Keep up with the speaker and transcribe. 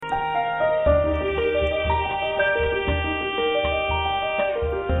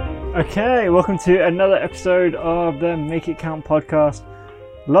Okay, welcome to another episode of the Make It Count podcast.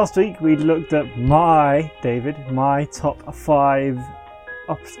 Last week we looked at my top 5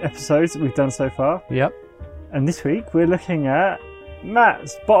 episodes that we've done so far. Yep. And this week we're looking at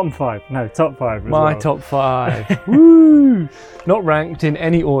Matt's top 5 My top 5. Woo! Not ranked in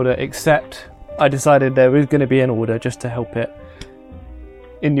any order, except I decided there was going to be an order just to help it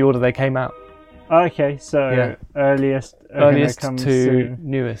in the order they came out. Okay, so earliest to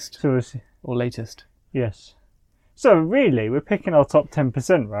newest or latest. Yes. So really, we're picking our top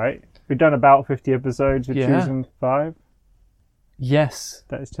 10%, right? We've done about 50 episodes. We're choosing 5. Yes.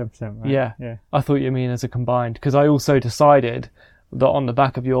 That is 10%, right? Yeah. I thought you mean as a combined, because I also decided that on the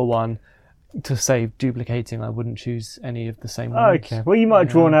back of your one, to save duplicating, I wouldn't choose any of the same ones. Okay. Well, you might have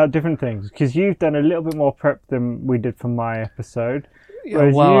drawn out different things, because you've done a little bit more prep than we did for my episode.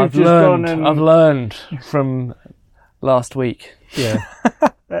 Well, I've learned from last week. Yeah.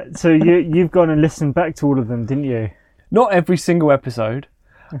 So you've gone and listened back to all of them, didn't you? Not every single episode.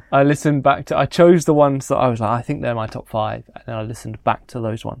 I chose the ones that I was like, I think they're my top 5, and then I listened back to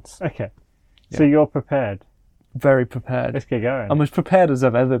those ones. Okay. So you're prepared? Very prepared. Let's get going. I'm as prepared as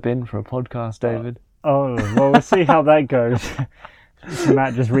I've ever been for a podcast, David. Oh, well, we'll see how that goes. Is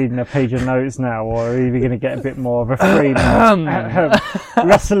Matt just reading a page of notes now, or are you going to get a bit more of a free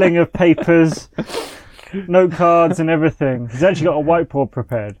rustling of papers, note cards and everything? He's actually got a whiteboard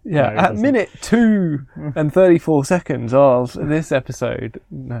prepared. Yeah, at minute 2 and 34 seconds of this episode.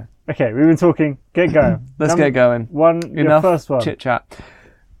 No. Okay, we've been talking. Get going. Let's get going. Your first one. Chit chat.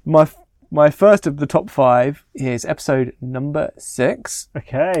 My first of the top 5 is episode number 6.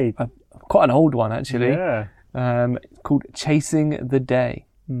 Okay. Quite an old one, actually. Yeah. Called Chasing the Day.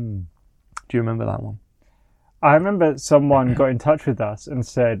 Do you remember that one? I remember someone got in touch with us and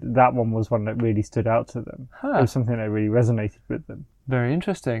said that one was one that really stood out to them. It was something that really resonated with them. Very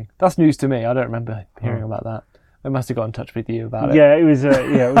interesting. That's news to me. I don't remember hearing about that. They must have got in touch with you about it. Yeah, it was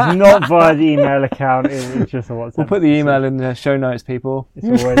not via the email account. It was just a WhatsApp. We'll put the email in the show notes, people.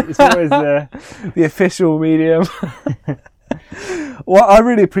 It's always the official medium. What I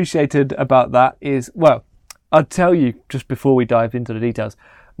really appreciated about that is, well, I'll tell you just before we dive into the details,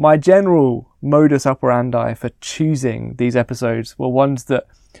 my general modus operandi for choosing these episodes were ones that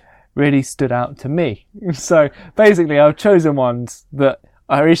really stood out to me. So basically I've chosen ones that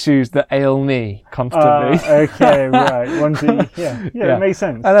are issues that ail me constantly. Okay, right. It makes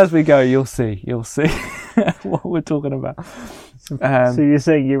sense. And as we go, you'll see what we're talking about. So you're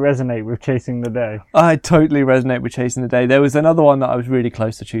saying you resonate with Chasing the Day? I totally resonate with Chasing the Day. There was another one that I was really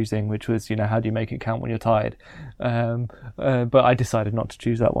close to choosing, which was, how do you make it count when you're tired? But I decided not to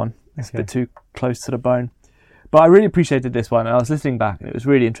choose that one. It's a bit too close to the bone. But I really appreciated this one, and I was listening back, and it was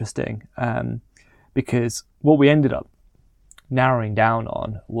really interesting because what we ended up narrowing down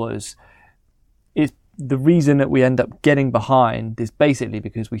on was the reason that we end up getting behind is basically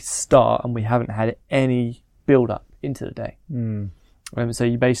because we start and we haven't had any build up into the day. So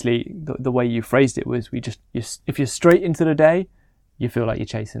you basically, the way you phrased it was, if you're straight into the day, you feel like you're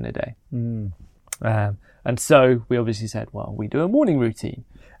chasing the day. And so we obviously said, well, we do a morning routine.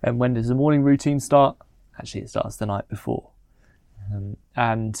 And when does the morning routine start? Actually, it starts the night before.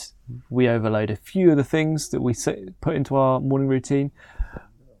 And we overload a few of the things that we put into our morning routine.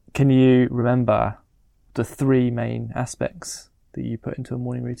 Can you remember the 3 main aspects that you put into a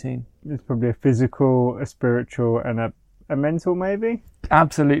morning routine? It's probably a physical, a spiritual, and a mental, maybe?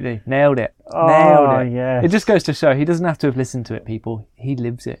 Absolutely. Nailed it. Yeah. It just goes to show he doesn't have to have listened to it, people. He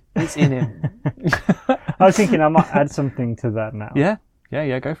lives it. It's in him. I was thinking I might add something to that now.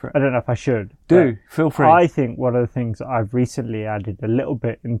 Yeah, go for it. I don't know if I should. Feel free. I think one of the things that I've recently added a little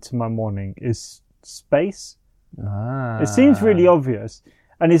bit into my morning is space. It seems really obvious.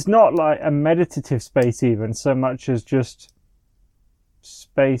 And it's not like a meditative space even, so much as just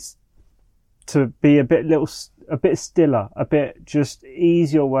space to be a bit stiller, a bit just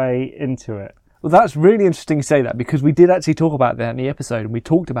ease your way into it. Well, that's really interesting to say that, because we did actually talk about that in the episode, and we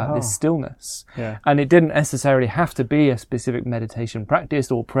talked about this stillness. Yeah. And it didn't necessarily have to be a specific meditation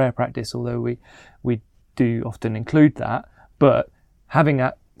practice or prayer practice, although we do often include that. But having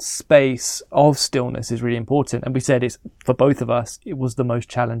that space of stillness is really important. And we said it's, for both of us, it was the most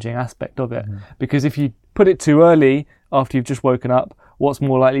challenging aspect of it. Because if you put it too early after you've just woken up, what's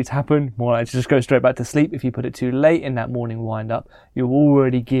more likely to happen? More likely to just go straight back to sleep. If you put it too late in that morning wind up, you're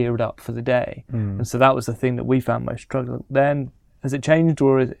already geared up for the day. And so that was the thing that we found most struggling. Then, has it changed,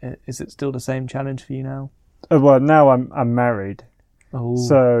 or is it still the same challenge for you now? Well, now I'm married. Oh.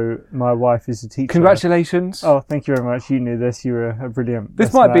 So my wife is a teacher. Congratulations. Oh, thank you very much. You knew this. You were a brilliant.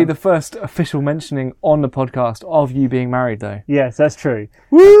 This might be the first official mentioning on the podcast of you being married, though. Yes, that's true.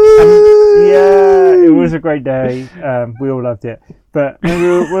 Woo! Yeah, it was a great day. We all loved it. But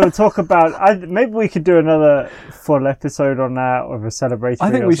we'll talk about. Maybe we could do another full episode on that, or a celebratory.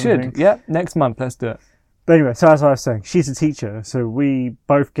 I think we should. Yeah, next month. Let's do it. But anyway, so as I was saying, she's a teacher, so we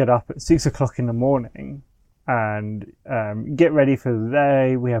both get up at 6:00 in the morning and get ready for the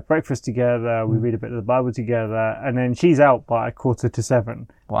day. We have breakfast together. We read a bit of the Bible together, and then she's out by 7:15.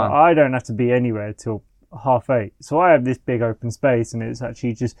 Wow. But I don't have to be anywhere till 7:30. So I have this big open space, and it's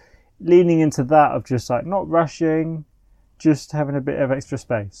actually just leaning into that of just like not rushing, just having a bit of extra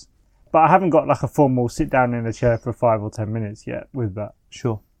space. But I haven't got like a formal sit down in a chair for 5 or 10 minutes yet with that.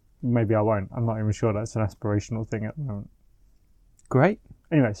 Sure. Maybe I won't. I'm not even sure that's an aspirational thing at the moment. Great.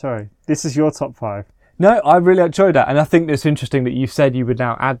 Anyway, sorry. This is your top 5. No, I really enjoyed that. And I think it's interesting that you said you would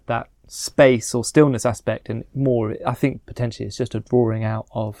now add that space or stillness aspect and more. I think potentially it's just a drawing out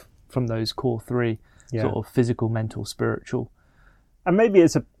of from those core 3, sort of physical, mental, spiritual. And maybe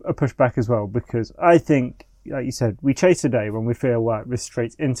it's a pushback as well, because I think, like you said, we chase the day when we feel work, we're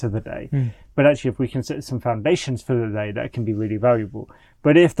straight into the day. But actually, if we can set some foundations for the day, that can be really valuable.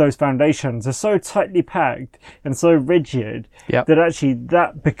 But if those foundations are so tightly packed and so rigid that actually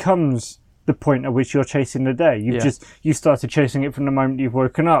that becomes the point at which you're chasing the day. You started chasing it from the moment you've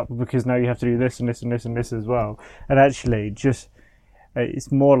woken up, because now you have to do this and this and this and this as well. And actually,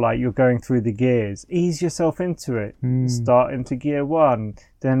 it's more like you're going through the gears. Ease yourself into it. Start into gear 1.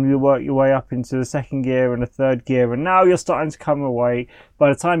 Then you work your way up into the 2nd gear and the 3rd gear. And now you're starting to come away. By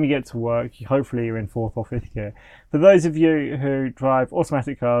the time you get to work, hopefully you're in 4th or 5th gear. For those of you who drive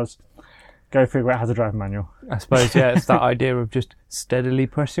automatic cars, go figure out how to drive manual. I suppose, it's that idea of just steadily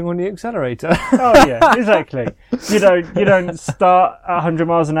pressing on the accelerator. Oh yeah, exactly. You don't start at 100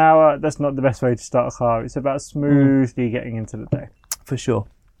 miles an hour. That's not the best way to start a car. It's about smoothly getting into the day. For sure.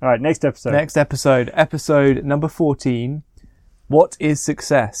 All right, next episode. Episode number 14. What is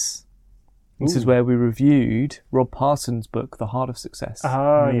success? This is where we reviewed Rob Parsons' book, The Heart of Success.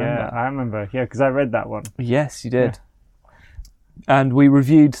 Oh, yeah, I remember. Yeah, because I read that one. Yes, you did. Yeah. And we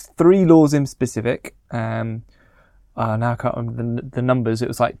reviewed 3 laws in specific. Now I can't remember the numbers. It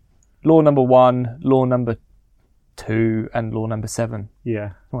was like law number 1, law number 2, and law number 7.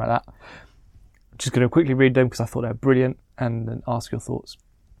 Yeah. Something like that. I'm just going to quickly read them because I thought they were brilliant, and then ask your thoughts.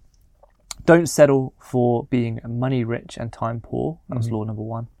 Don't settle for being money rich and time poor. That was law number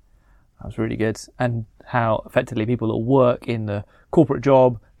 1. That was really good. And how effectively people that work in the corporate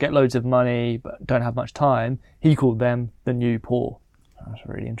job, get loads of money, but don't have much time, he called them the new poor. That was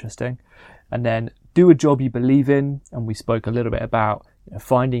really interesting. And then do a job you believe in. And we spoke a little bit about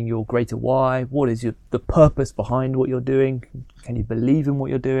finding your greater why. What is the purpose behind what you're doing? Can you believe in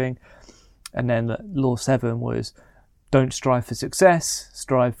what you're doing? And then law 7 was don't strive for success,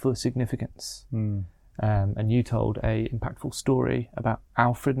 strive for significance. And you told a impactful story about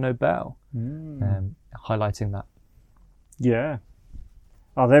Alfred Nobel, highlighting that. Yeah.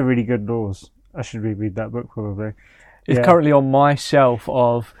 Oh, they're really good laws. I should reread that book probably. It's currently on my shelf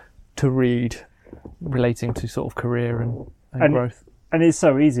to read, relating to sort of career and growth. And it's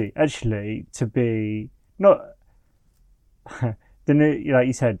so easy, actually, to be not... like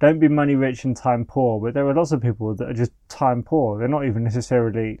you said, don't be money rich and time poor, but there are lots of people that are just time poor. They're not even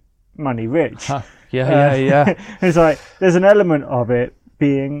necessarily money rich. Yeah. It's like there's an element of it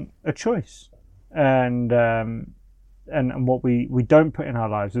being a choice, and what we don't put in our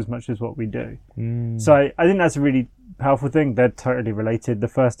lives as much as what we do. So I think that's a really powerful thing. They're totally related. The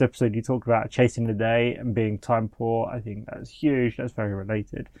first episode you talked about chasing the day and being time poor. I think that's huge. That's very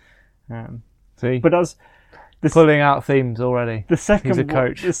related. See, but as pulling out themes already. He's a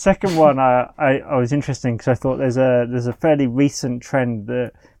coach. The second one I was interesting because I thought there's a fairly recent trend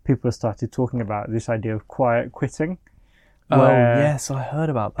that people have started talking about, this idea of quiet quitting. Oh yes, I heard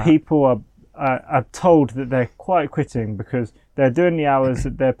about that. People are told that they're quiet quitting because they're doing the hours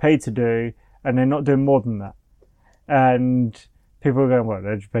that they're paid to do and they're not doing more than that. And people are going, well,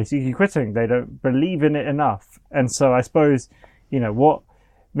 they're just basically quitting. They don't believe in it enough. And so I suppose, what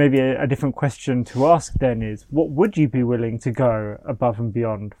maybe a different question to ask then is, what would you be willing to go above and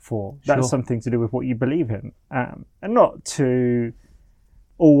beyond for? That's something to do with what you believe in. And not to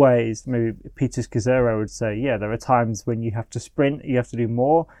always, maybe Peter Scazzero would say, there are times when you have to sprint, you have to do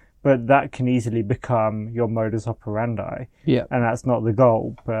more, but that can easily become your modus operandi. Yeah. And that's not the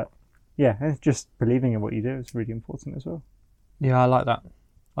goal. But just believing in what you do is really important as well. Yeah, I like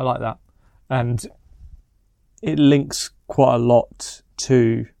that. And it links quite a lot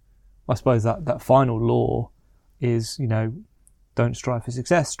to, I suppose, that final law is, don't don't strive for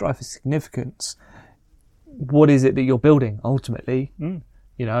success, strive for significance. What is it that you're building ultimately?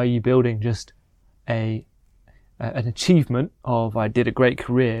 Are you building just an achievement of I did a great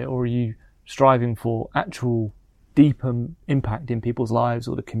career, or are you striving for actual deep impact in people's lives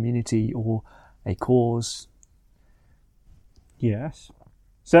or the community or a cause? Yes.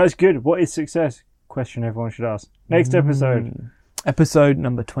 So that's good. What is success? Question everyone should ask. Next episode. Episode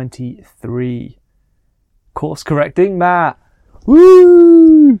number 23. Course correcting Matt.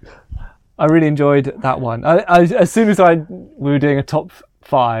 Woo! I really enjoyed that one. As soon as we were doing a top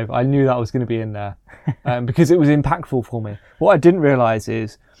 5, I knew that was going to be in there because it was impactful for me. What I didn't realise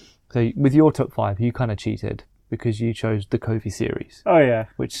is, so with your top 5, you kind of cheated because you chose the Covey series. Oh, yeah.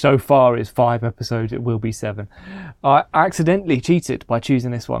 Which so far is 5 episodes. It will be 7. I accidentally cheated by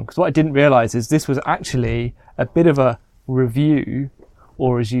choosing this one because what I didn't realise is this was actually a bit of a review,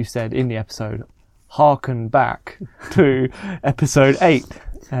 or as you said in the episode, harken back to episode 8.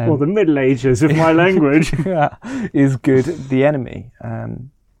 Or the Middle Ages of my language. Is good the enemy.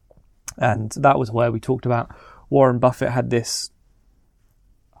 And that was where we talked about Warren Buffett had this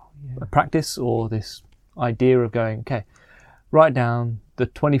practice or this idea of going, okay, write down the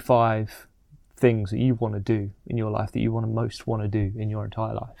 25 things that you want to do in your life, that you most want to do in your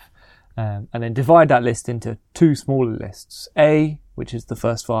entire life. And then divide that list into 2 smaller lists. A, which is the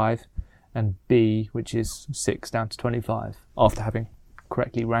first 5, and B, which is 6 down to 25, after having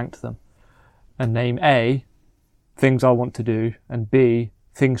correctly ranked them. And name A, things I want to do, and B,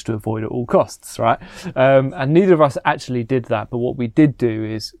 things to avoid at all costs, right? And neither of us actually did that, but what we did do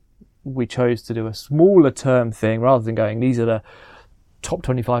is we chose to do a smaller term thing rather than going, these are the top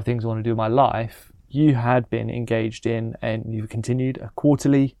 25 things I want to do in my life. You had been engaged in, and you've continued a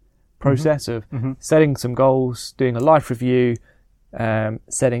quarterly process of setting some goals, doing a life review,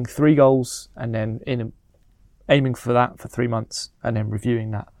 setting 3 goals, and then aiming for that for 3 months, and then reviewing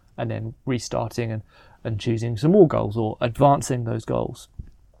that, and then restarting and choosing some more goals or advancing those goals.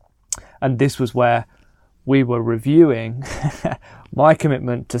 And this was where we were reviewing my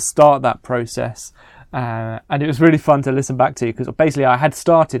commitment to start that process. And it was really fun to listen back to, because basically I had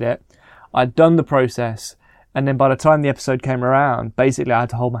started it, I'd done the process, and then by the time the episode came around, basically I had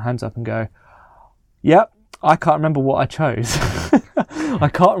to hold my hands up and go, yep, I can't remember what I chose. I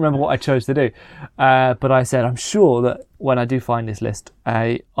can't remember what I chose to do. But I said, I'm sure that when I do find this list,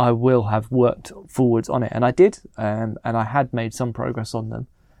 I will have worked forwards on it. And I did. And I had made some progress on them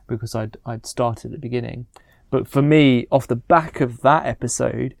because I'd started at the beginning. But for me, off the back of that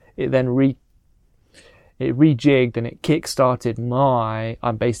episode, it then rejigged and it kick-started I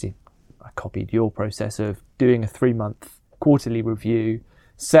copied your process of doing a 3-month quarterly review,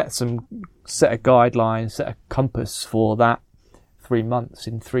 set a guideline, set a compass for that 3 months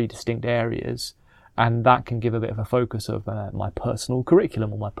in 3 distinct areas, and that can give a bit of a focus of my personal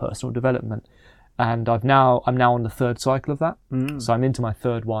curriculum or my personal development. And I'm now on the 3rd cycle of that, so I'm into my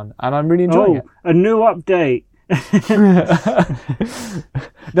 3rd one, and I'm really enjoying it. A new update.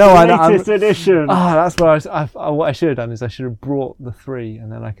 No, latest edition. That's what I should have done is I should have brought the 3,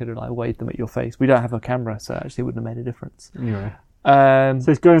 and then I could have waved them at your face. We don't have a camera, so actually it wouldn't have made a difference. Anyway. So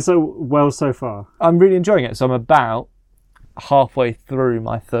it's going so well so far. I'm really enjoying it. So I'm about halfway through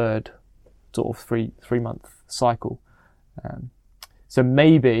my 3rd sort of 3-month cycle. So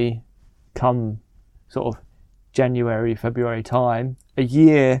maybe come sort of January, February time, a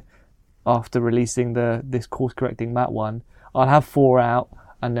year after releasing this course correcting Matt one, I'll have 4 out,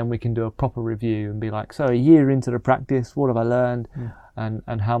 and then we can do a proper review and be like, so a year into the practice, what have I learned?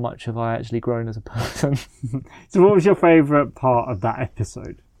 And how much have I actually grown as a person? So what was your favourite part of that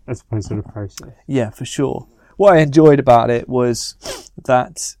episode as opposed to the process? Yeah, for sure. What I enjoyed about it was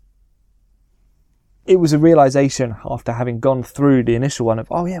that it was a realisation after having gone through the initial one of,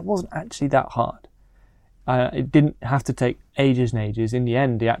 it wasn't actually that hard. It didn't have to take ages and ages. In the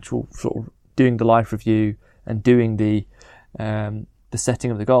end, the actual sort of doing the life review and doing the setting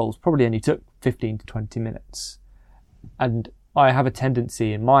of the goals probably only took 15 to 20 minutes. And I have a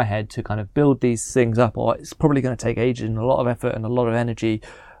tendency in my head to kind of build these things up, or it's probably going to take ages and a lot of effort and a lot of energy.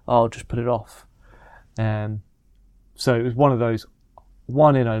 I'll just put it off. So it was one of those,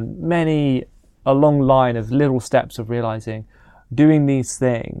 a long line of little steps of realizing doing these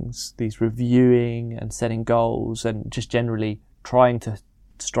things, these reviewing and setting goals and just generally trying to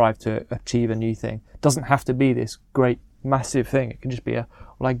strive to achieve a new thing doesn't have to be this great massive thing. It can just be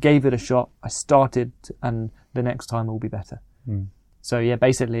I gave it a shot, I started, and the next time will be better. So yeah,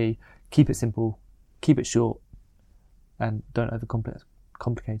 basically keep it simple, keep it short, and don't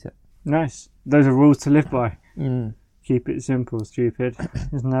overcomplicate it. Nice. Those are rules to live by. Keep it simple, stupid.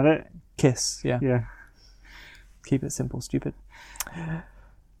 Isn't that it? KISS, yeah. Yeah. Keep it simple, stupid.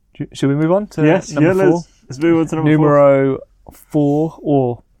 Should we move on to yes, number 4? Let's move on to number Numero 4,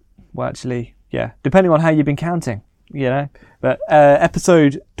 or, well, actually, yeah, depending on how you've been counting, you know. But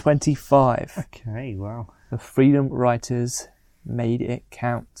episode 25. Okay, wow. The Freedom Writers Made It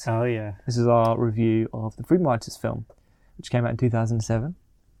Count. Oh, yeah. This is our review of the Freedom Writers film, which came out in 2007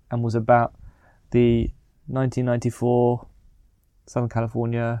 and was about the 1994 Southern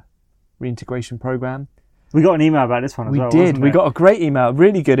California reintegration program. We got an email about this one as well. We did. We got a great email,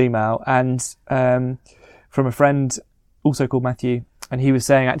 really good email, and from a friend also called Matthew, and he was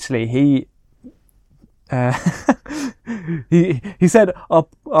saying actually he said our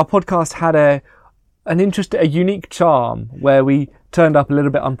podcast had a unique charm where we turned up a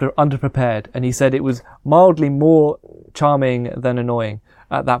little bit underprepared, and he said it was mildly more charming than annoying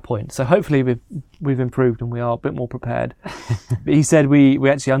at that point. So hopefully we've improved and we are a bit more prepared. But he said we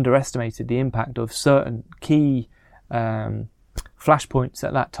actually underestimated the impact of certain key flashpoints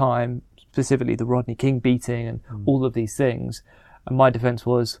at that time, specifically the Rodney King beating and all of these things. And my defense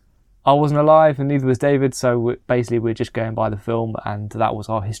was, I wasn't alive and neither was David, so basically we're just going by the film, and that was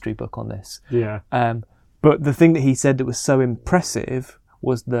our history book on this. Yeah. But the thing that he said that was so impressive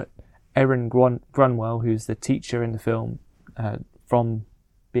was that Erin Grunwell, who's the teacher in the film, from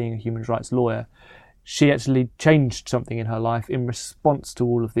being a human rights lawyer, she actually changed something in her life in response to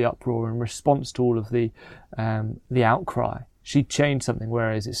all of the uproar, in response to all of the outcry. She changed something,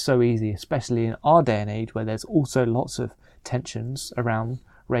 whereas it's so easy, especially in our day and age, where there's also lots of tensions around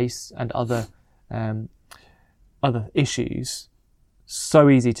race and other issues. So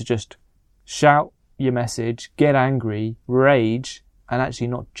easy to just shout your message, get angry, rage, and actually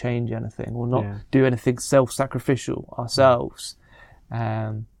not change anything or not do anything self-sacrificial ourselves.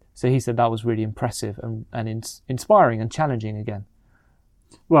 So he said that was really impressive and inspiring and challenging again.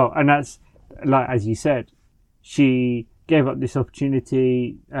 Well, and that's, like, as you said, she gave up this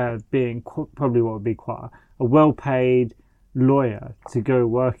opportunity, being probably what would be quite a well-paid lawyer, to go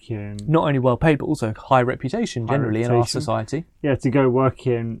work in... Not only well-paid, but also high reputation generally in our society. Yeah, to go work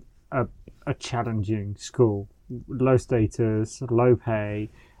in a challenging school, low status, low pay,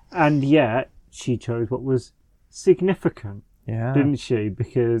 and yet she chose what was significant. Yeah. Didn't she?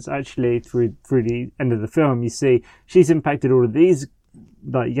 Because actually through the end of the film you see she's impacted all of these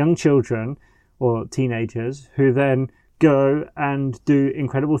like young children or teenagers who then go and do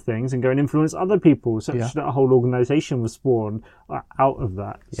incredible things and go and influence other people, such that a whole organisation was spawned out of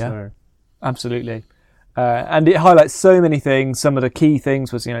that. Yeah, so. Absolutely. And it highlights so many things. Some of the key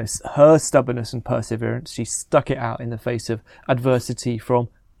things was, her stubbornness and perseverance. She stuck it out in the face of adversity from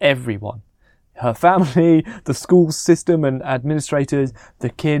everyone. Her family, the school system and administrators, the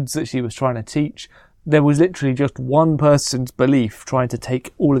kids that she was trying to teach. There was literally just one person's belief trying to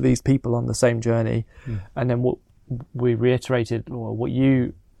take all of these people on the same journey. And then what we reiterated, or what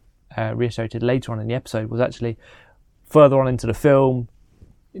you reiterated later on in the episode, was actually further on into the film,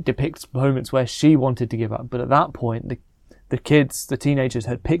 it depicts moments where she wanted to give up. But at that point, the kids, the teenagers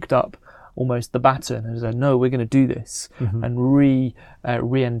had picked up almost the baton and said, no, we're going to do this, and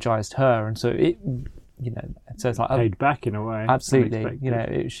re-energized her. And so it, so it's like paid back in a way.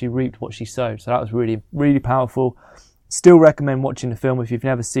 Absolutely. She reaped what she sowed. So that was really, really powerful. Still recommend watching the film if you've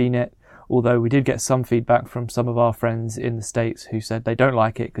never seen it. Although we did get some feedback from some of our friends in the States who said they don't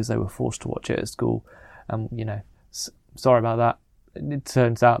like it because they were forced to watch it at school. Sorry about that. It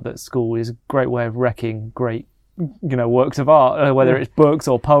turns out that school is a great way of wrecking great, works of art, whether it's books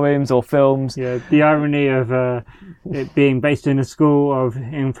or poems or films. Yeah, the irony of it being based in a school of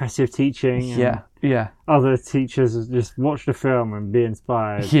impressive teaching. Yeah. Other teachers just watch the film and be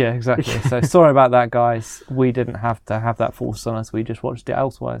inspired. Yeah, exactly. So sorry about that, guys. We didn't have to have that forced on us. We just watched it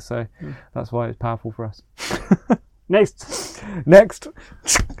elsewhere. So that's why it's powerful for us. Next.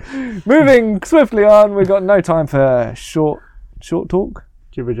 Moving swiftly on. We've got no time for short talk.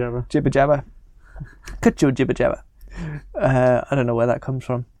 Jibber jabber. Cut your jibber jabber. I don't know where that comes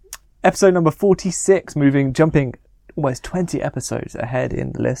from. Episode number 46, jumping almost 20 episodes ahead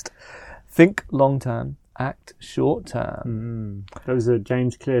in the list. Think long term, act short term. That was a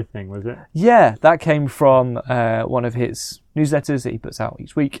James Clear thing, was it? Yeah, that came from one of his newsletters that he puts out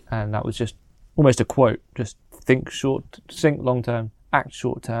each week, and that was just almost a quote. Just think long term, act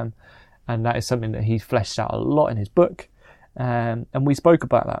short term, and that is something that he's fleshed out a lot in his book, and we spoke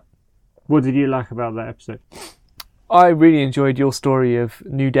about that. What did you like about that episode? I really enjoyed your story of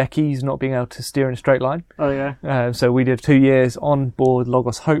new deckies not being able to steer in a straight line. Oh, yeah. So we did 2 years on board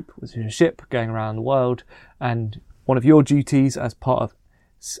Logos Hope, which is a ship going around the world. And one of your duties as part of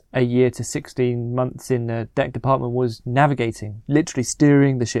a year to 16 months in the deck department was navigating, literally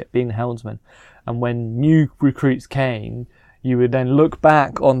steering the ship, being the helmsman. And when new recruits came, you would then look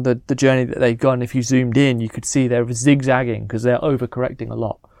back on the journey that they'd gone. If you zoomed in, you could see they're zigzagging because they're overcorrecting a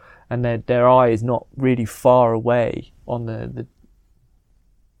lot. And their eye is not really far away on the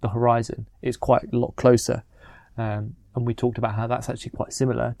horizon. It's quite a lot closer. And we talked about how that's actually quite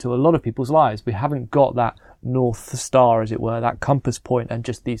similar to a lot of people's lives. We haven't got that North Star, as it were, that compass point, and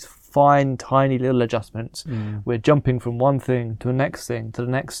just these fine, tiny little adjustments. We're jumping from one thing to the next thing to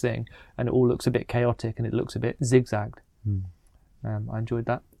the next thing, and it all looks a bit chaotic and it looks a bit zigzagged. I enjoyed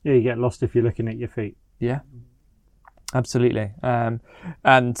that. Yeah, you get lost if you're looking at your feet. Yeah, absolutely.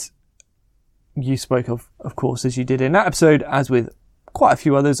 And you spoke of course, as you did in that episode, as with quite a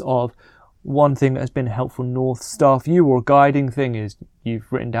few others, of one thing that has been a helpful North Star for you, or a guiding thing, is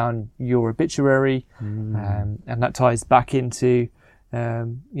you've written down your obituary, and that ties back into,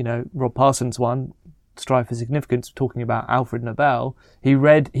 Rob Parsons' one, Strive for Significance, talking about Alfred Nobel. He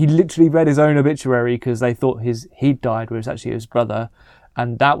literally read his own obituary because they thought he'd died, whereas actually his brother,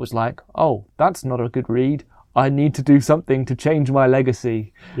 and that was like, oh, that's not a good read. I need to do something to change my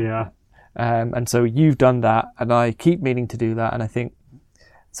legacy. Yeah. And so you've done that, and I keep meaning to do that, and I think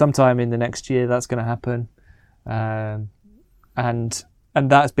sometime in the next year that's going to happen, and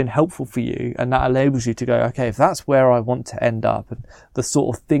that's been helpful for you, and that enables you to go, okay, if that's where I want to end up, and the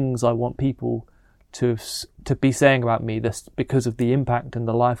sort of things I want people to be saying about me, this because of the impact and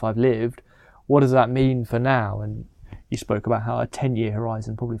the life I've lived, what does that mean for now? And you spoke about how a 10-year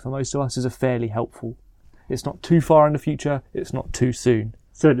horizon, probably for most of us, is a fairly helpful. It's not too far in the future, it's not too soon.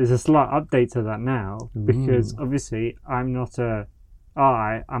 So there's a slight update to that now, because obviously I'm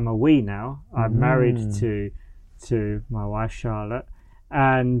a we now. I'm married to my wife Charlotte,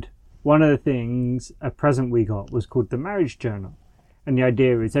 and one of the things, a present we got, was called the Marriage Journal. And the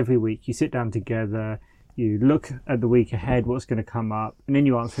idea is every week you sit down together, you look at the week ahead, what's going to come up, and then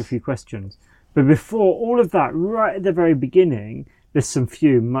you answer a few questions. But before all of that, right at the very beginning, there's some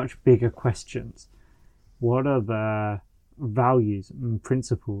few much bigger questions. What are the values and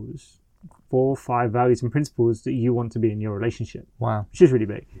principles, 4 or 5 values and principles that you want to be in your relationship? Wow. Which is really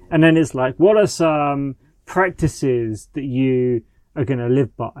big. And then it's like, what are some practices that you are going to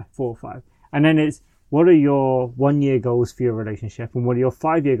live by, 4 or 5? And then it's, what are your 1-year goals for your relationship, and what are your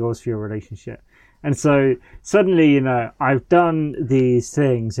 5-year goals for your relationship? And so suddenly, I've done these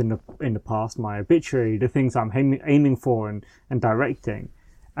things in the past, my obituary, the things I'm aiming for and directing,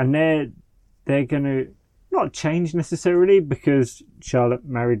 and they're going to not change necessarily because Charlotte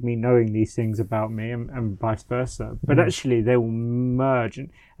married me knowing these things about me, and vice versa. But actually they will merge, and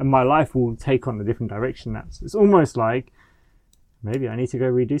my life will take on a different direction. It's almost like maybe I need to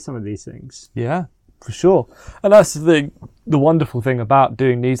go redo some of these things. Yeah, for sure. And that's the wonderful thing about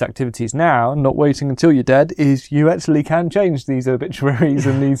doing these activities now, not waiting until you're dead, is you actually can change these obituaries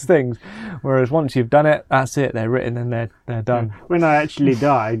and these things. Whereas once you've done it, that's it. They're written and they're done. Yeah. When I actually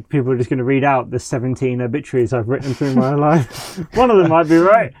died, people are just going to read out the 17 obituaries I've written through my life. One of them might be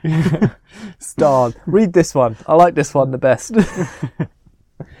right. Starred. Read this one. I like this one the best.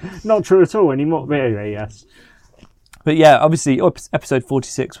 Not true at all anymore. But anyway, yes. But yeah, obviously, episode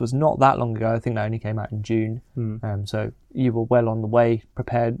 46 was not that long ago. I think that only came out in June. So you were well on the way,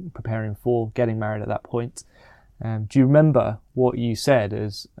 preparing for getting married at that point. Do you remember what you said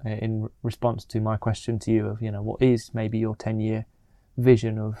as in response to my question to you of, what is maybe your 10-year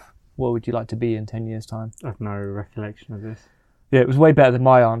vision of what would you like to be in 10 years' time? I have no recollection of this. Yeah, it was way better than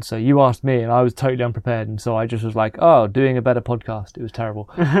my answer. You asked me and I was totally unprepared, and so I just was like, doing a better podcast. It was terrible.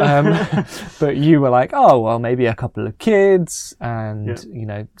 But you were like, well, maybe a couple of kids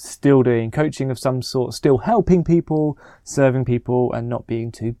and, still doing coaching of some sort, still helping people, serving people, and not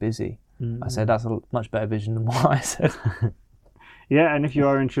being too busy. I said that's a much better vision than what I said. Yeah, and if you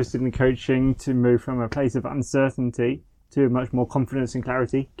are interested in coaching to move from a place of uncertainty to much more confidence and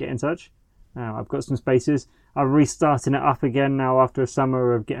clarity, get in touch. I've got some spaces. I'm restarting it up again now after a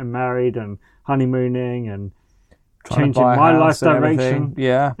summer of getting married and honeymooning and changing my life direction.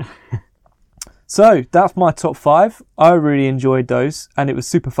 Yeah. So that's my top 5. I really enjoyed those, and it was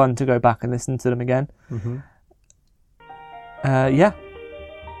super fun to go back and listen to them again.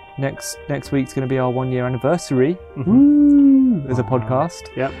 Next week's going to be our 1-year anniversary as a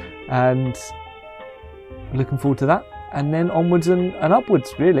podcast. Yep. And looking forward to that. And then onwards and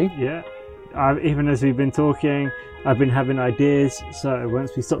upwards, really. Yeah. Even as we've been talking, I've been having ideas, so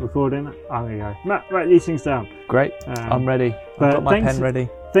once we stop recording, I'm going to go, Matt, write these things down. Great, I'm ready. I've got my pen ready.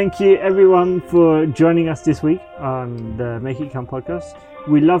 Thank you everyone for joining us this week on the Make It Count podcast.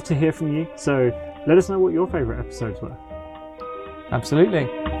 We love to hear from you, so let us know what your favourite episodes were. Absolutely.